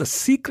the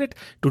secret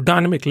to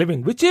dynamic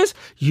living, which is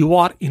you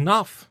are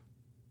enough.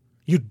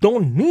 You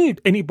don't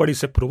need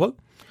anybody's approval.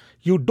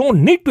 You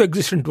don't need to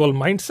exist in dual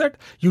mindset.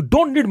 You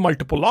don't need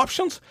multiple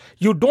options.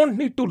 You don't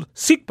need to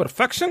seek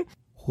perfection.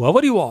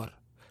 Whoever you are,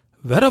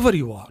 wherever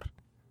you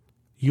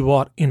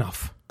are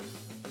enough.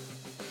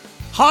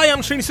 Hi, I'm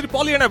Srini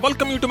Sripali and I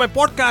welcome you to my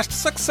podcast,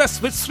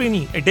 Success with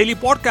Srini, a daily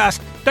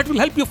podcast that will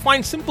help you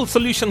find simple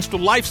solutions to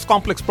life's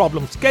complex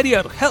problems.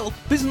 Career, health,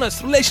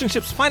 business,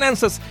 relationships,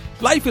 finances.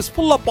 Life is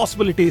full of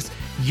possibilities,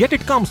 yet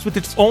it comes with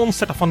its own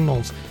set of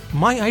unknowns.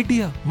 My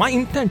idea, my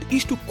intent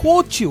is to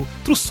coach you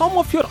through some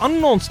of your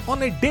unknowns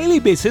on a daily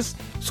basis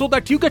so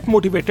that you get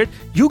motivated,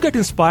 you get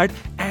inspired,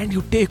 and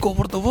you take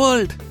over the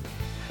world.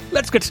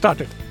 Let's get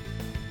started.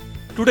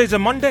 Today is a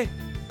Monday,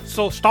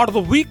 so start of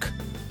the week,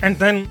 and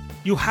then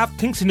you have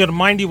things in your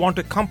mind you want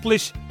to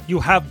accomplish. You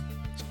have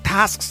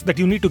tasks that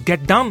you need to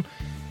get done.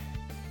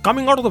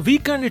 Coming out of the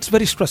weekend, it's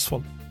very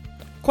stressful.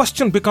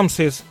 Question becomes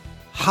is,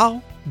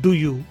 how do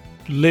you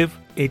live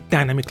a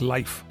dynamic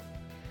life?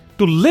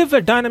 To live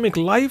a dynamic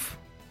life,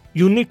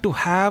 you need to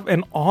have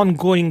an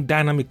ongoing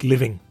dynamic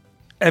living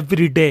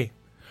every day.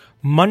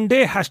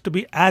 Monday has to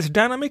be as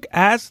dynamic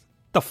as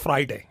the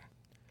Friday.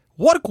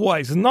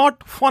 Work-wise,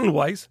 not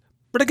fun-wise.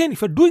 But again, if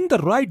you're doing the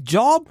right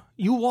job,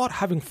 you are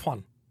having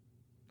fun.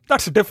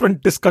 That's a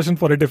different discussion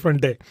for a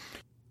different day.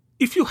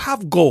 If you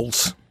have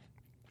goals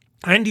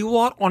and you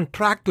are on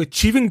track to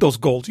achieving those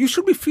goals, you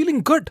should be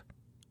feeling good.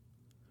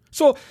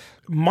 So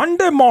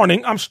Monday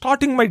morning, I'm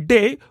starting my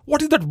day.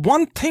 What is that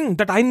one thing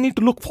that I need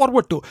to look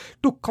forward to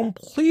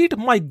complete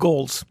my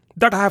goals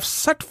that I have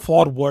set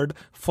forward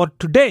for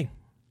today?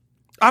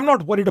 I'm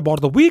not worried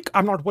about the week.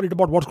 I'm not worried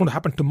about what's going to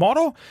happen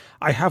tomorrow.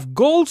 I have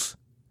goals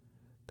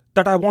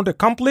that I want to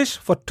accomplish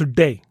for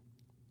today.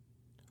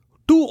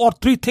 2 or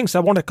 3 things I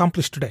want to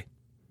accomplish today.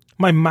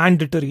 My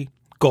mandatory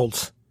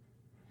goals.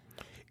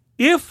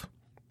 If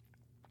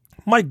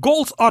my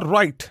goals are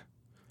right,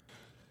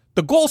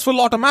 the goals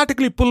will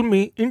automatically pull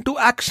me into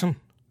action.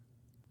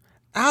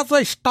 As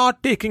I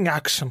start taking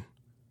action,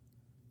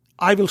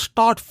 I will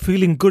start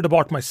feeling good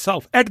about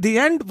myself. At the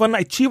end, when I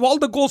achieve all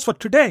the goals for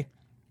today,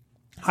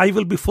 I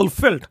will be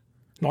fulfilled.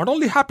 Not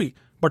only happy,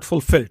 but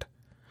fulfilled.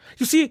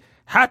 You see,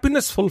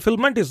 happiness,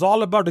 fulfillment is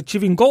all about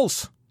achieving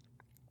goals.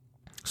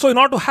 So in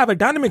order to have a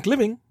dynamic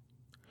living,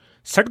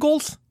 set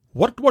goals,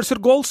 work towards your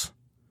goals,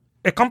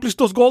 accomplish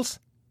those goals,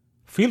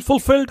 feel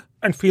fulfilled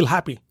and feel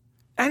happy.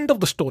 End of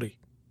the story.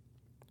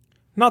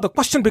 Now the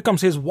question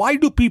becomes is, why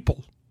do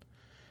people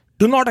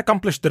do not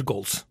accomplish their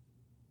goals?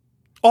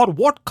 Or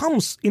what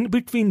comes in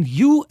between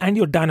you and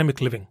your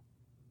dynamic living?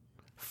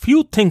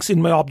 Few things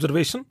in my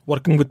observation,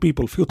 working with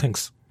people, few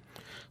things.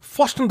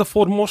 First and the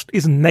foremost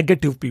is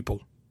negative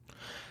people.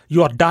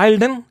 You are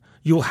dialed in.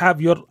 You have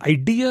your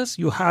ideas,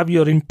 you have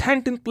your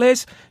intent in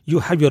place, you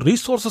have your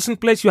resources in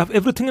place, you have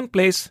everything in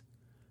place,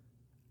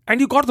 and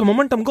you got the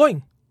momentum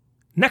going.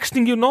 Next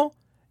thing you know,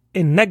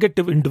 a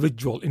negative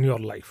individual in your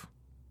life.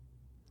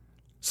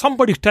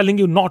 Somebody telling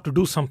you not to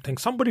do something,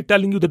 somebody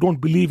telling you they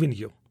don't believe in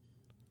you.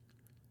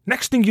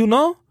 Next thing you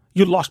know,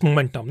 you lost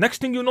momentum.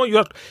 Next thing you know,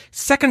 you're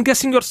second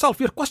guessing yourself,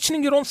 you're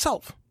questioning your own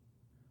self.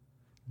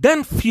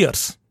 Then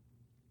fears.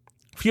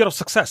 Fear of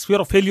success, fear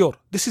of failure.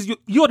 This is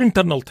your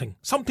internal thing,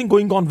 something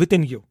going on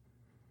within you.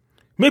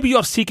 Maybe you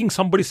are seeking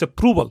somebody's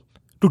approval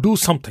to do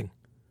something.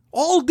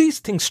 All these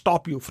things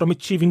stop you from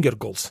achieving your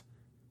goals.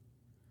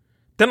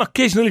 Then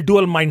occasionally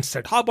dual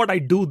mindset. How about I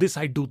do this,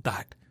 I do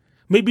that?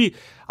 Maybe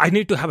I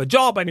need to have a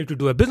job, I need to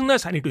do a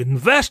business, I need to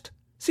invest.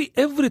 See,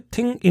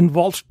 everything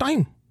involves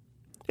time.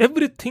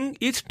 Everything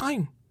is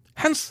time.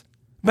 Hence,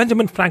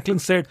 Benjamin Franklin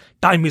said,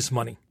 time is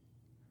money.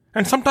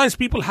 And sometimes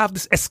people have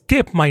this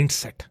escape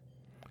mindset.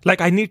 Like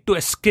I need to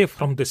escape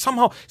from this.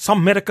 Somehow,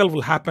 some miracle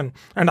will happen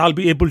and I'll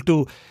be able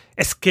to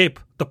escape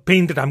the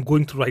pain that I'm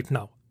going through right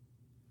now.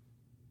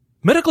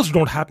 Miracles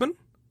don't happen.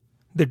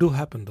 They do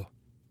happen though.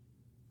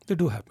 They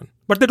do happen.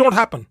 But they don't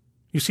happen.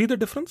 You see the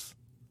difference?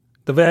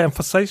 The way I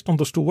emphasized on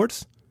those 2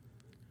 words?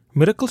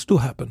 Miracles do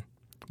happen.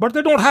 But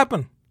they don't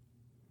happen.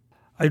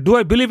 I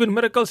believe in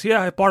miracles?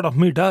 Yeah, a part of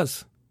me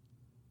does.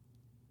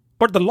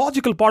 But the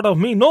logical part of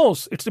me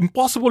knows it's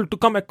impossible to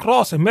come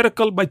across a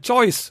miracle by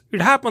choice.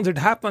 It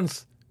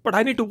happens. But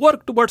I need to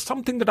work towards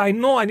something that I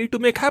know I need to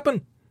make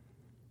happen.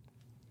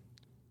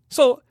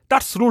 So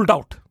that's ruled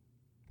out,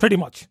 pretty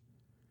much.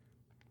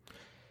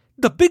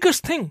 The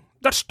biggest thing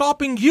that's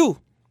stopping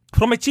you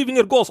from achieving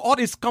your goals or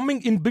is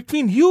coming in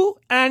between you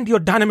and your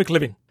dynamic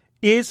living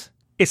is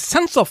a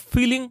sense of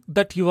feeling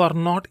that you are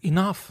not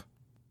enough.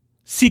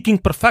 Seeking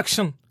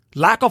perfection,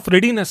 lack of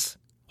readiness,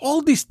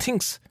 all these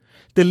things,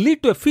 they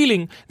lead to a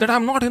feeling that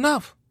I'm not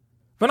enough.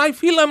 When I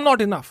feel I'm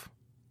not enough,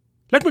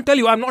 let me tell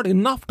you, I'm not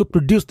enough to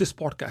produce this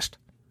podcast.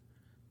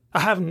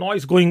 I have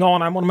noise going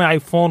on. I'm on my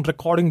iPhone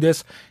recording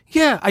this.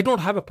 Yeah, I don't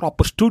have a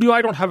proper studio.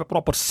 I don't have a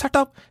proper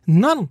setup.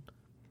 None.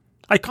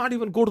 I can't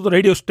even go to the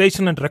radio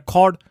station and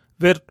record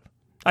where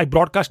I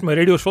broadcast my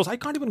radio shows. I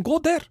can't even go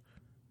there.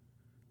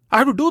 I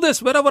have to do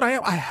this wherever I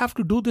am. I have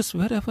to do this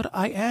wherever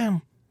I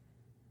am.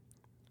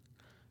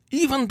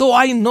 Even though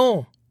I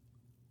know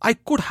I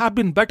could have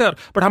been better,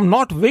 but I'm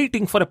not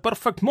waiting for a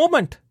perfect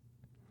moment.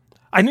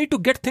 I need to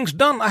get things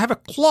done. I have a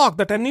clock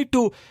that I need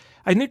to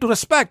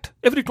respect.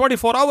 Every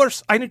 24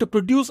 hours, I need to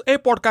produce a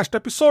podcast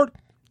episode.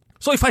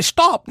 So if I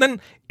stop,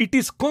 then it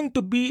is going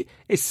to be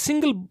a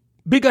single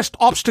biggest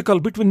obstacle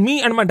between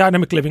me and my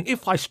dynamic living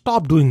if I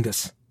stop doing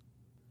this.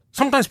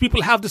 Sometimes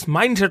people have this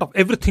mindset of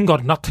everything or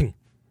nothing.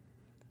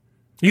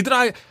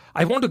 Either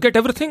I want to get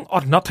everything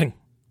or nothing.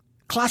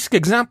 Classic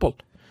example.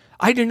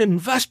 I didn't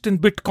invest in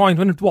Bitcoin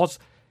when it was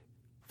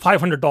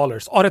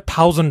 $500 or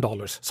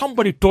 $1,000.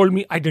 Somebody told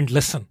me, I didn't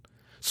listen.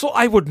 So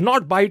I would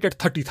not buy it at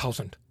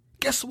 $30,000.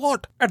 Guess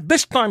what? At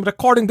this time,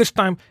 recording this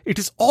time, it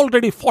is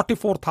already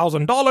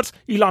 $44,000.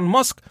 Elon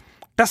Musk,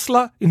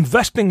 Tesla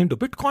investing into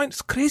Bitcoin.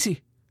 It's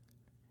crazy.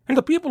 And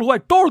the people who I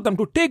told them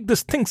to take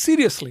this thing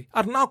seriously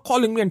are now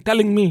calling me and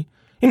telling me.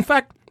 In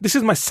fact, this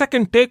is my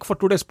second take for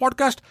today's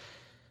podcast.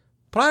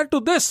 Prior to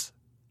this,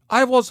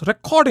 I was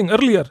recording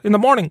earlier in the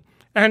morning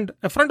and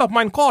a friend of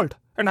mine called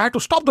and I had to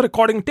stop the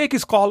recording and take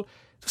his call.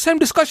 The same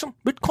discussion.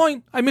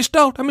 Bitcoin. I missed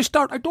out.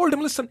 I told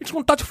him, listen, it's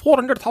going to touch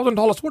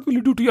 $400,000. What will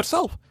you do to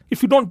yourself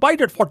if you don't buy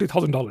it at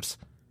 $40,000?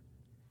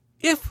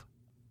 If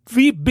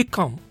we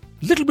become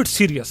a little bit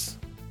serious,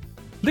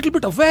 a little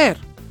bit aware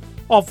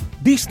of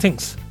these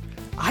things,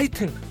 I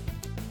think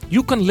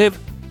you can live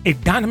a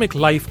dynamic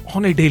life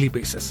on a daily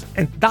basis.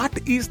 And that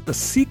is the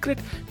secret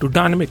to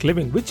dynamic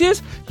living, which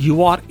is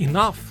you are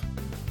enough.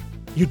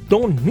 You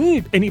don't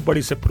need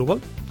anybody's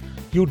approval.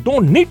 You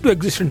don't need to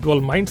exist in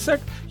dual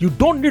mindset. You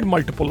don't need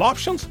multiple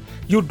options.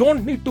 You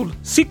don't need to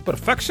seek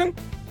perfection.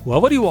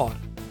 Whoever you are,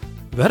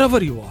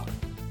 wherever you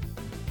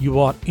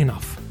are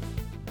enough.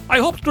 I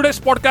hope today's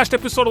podcast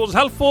episode was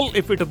helpful.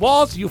 If it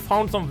was, you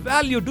found some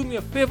value, do me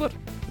a favor,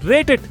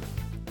 rate it,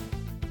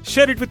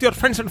 share it with your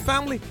friends and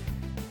family.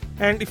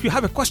 And if you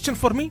have a question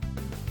for me,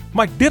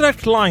 my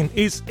direct line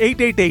is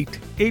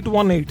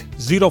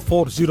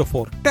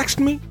 888-818-0404.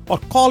 Text me or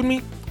call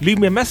me, leave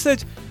me a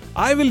message.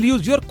 I will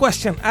use your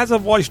question as a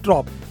voice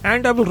drop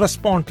and I will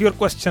respond to your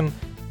question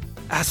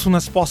as soon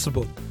as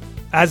possible,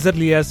 as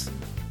early as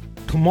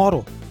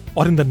tomorrow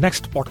or in the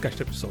next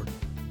podcast episode.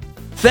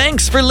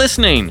 Thanks for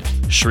listening.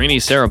 Srini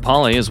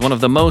Sarapalli is one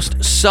of the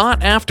most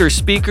sought-after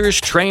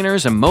speakers,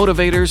 trainers, and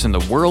motivators in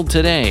the world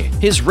today.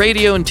 His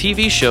radio and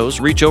TV shows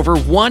reach over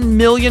 1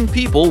 million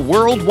people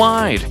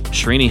worldwide.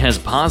 Srini has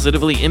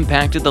positively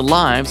impacted the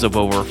lives of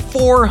over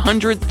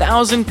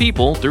 400,000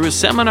 people through his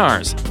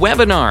seminars,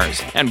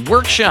 webinars, and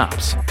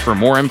workshops. For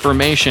more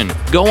information,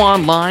 go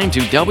online to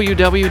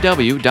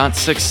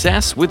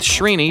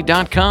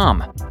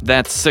www.successwithsrini.com.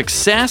 That's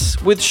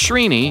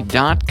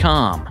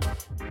successwithsrini.com.